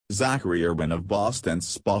Zachary Urban of Boston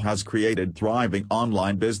Spa has created thriving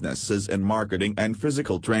online businesses in marketing and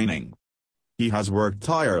physical training. He has worked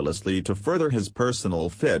tirelessly to further his personal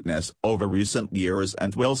fitness over recent years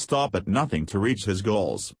and will stop at nothing to reach his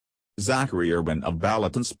goals. Zachary Urban of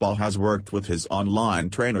Balaton Spa has worked with his online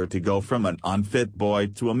trainer to go from an unfit boy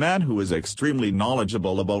to a man who is extremely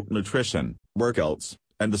knowledgeable about nutrition, workouts,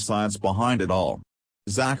 and the science behind it all.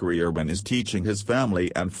 Zachary Urban is teaching his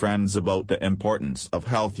family and friends about the importance of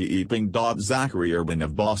healthy eating. Zachary Urban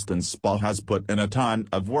of Boston Spa has put in a ton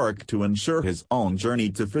of work to ensure his own journey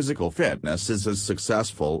to physical fitness is as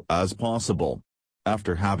successful as possible.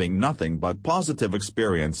 After having nothing but positive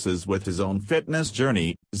experiences with his own fitness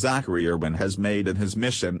journey, Zachary Urban has made it his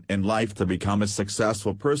mission in life to become a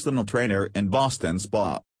successful personal trainer in Boston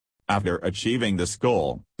Spa. After achieving this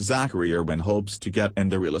goal, Zachary Urban hopes to get in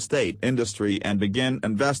the real estate industry and begin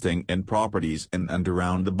investing in properties in and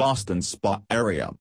around the Boston Spa area.